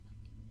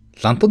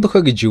Лантуун дохио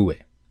гэж юу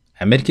вэ?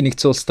 Америк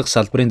нэгдсэн улс дахь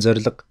салбарын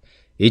зорилго,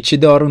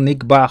 ээжид орон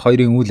 1 ба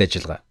 2-ын үйл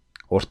ажиллагаа,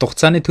 урт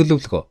хугацааны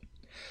төлөвлөгөө.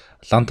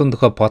 Лантуун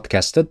дохио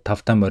подкастад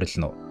тавтай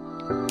морилно.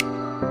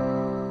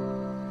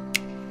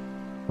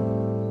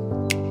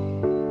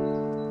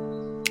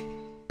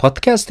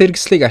 Подкаст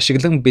хэрэгслийг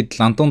ашиглан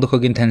бид Лантуун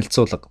дохиогийн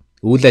танилцуулга,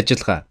 үйл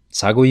ажиллагаа,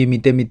 цаг үеийн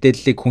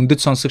мэдээллийг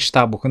хүндэт сонсогч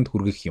та бүхэнд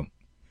хүргэх юм.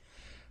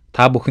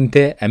 Та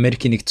бүхэнтэй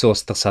Америк нэгдсэн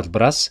улс дахь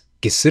салбараас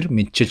гисэр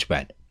мэдчилж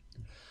байна.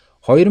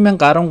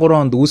 2013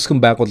 онд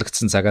үүсгэн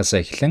байгуулагдсан цагаас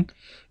эхлэн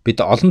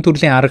бид олон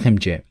төрлийн арга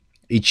хэмжээ,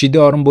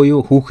 ичидээ орон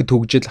буюу хүүхэд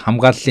хөгжил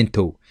хамгааллын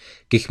төв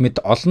гэх мэт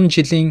олон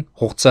жилийн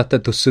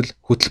хугацаатай төсөл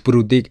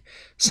хөтөлбөрүүдийг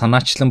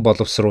санаачлан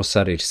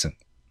боловсруулсаар ирсэн.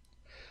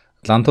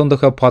 Лантуун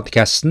дохио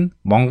подкаст нь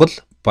Монгол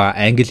ба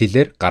англи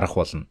хэлээр гарах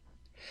болно.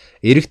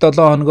 Ирэх 7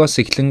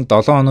 хоногоос эхлэн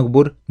 7 хоног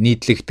бүр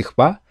нийтлэгдэх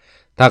ба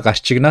та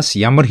гарчигнаас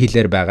ямар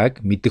хэлээр байгааг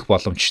мэдэх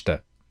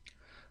боломжтой.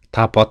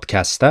 Та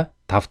подкаста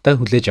тавтай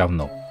хүлээж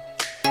авна уу?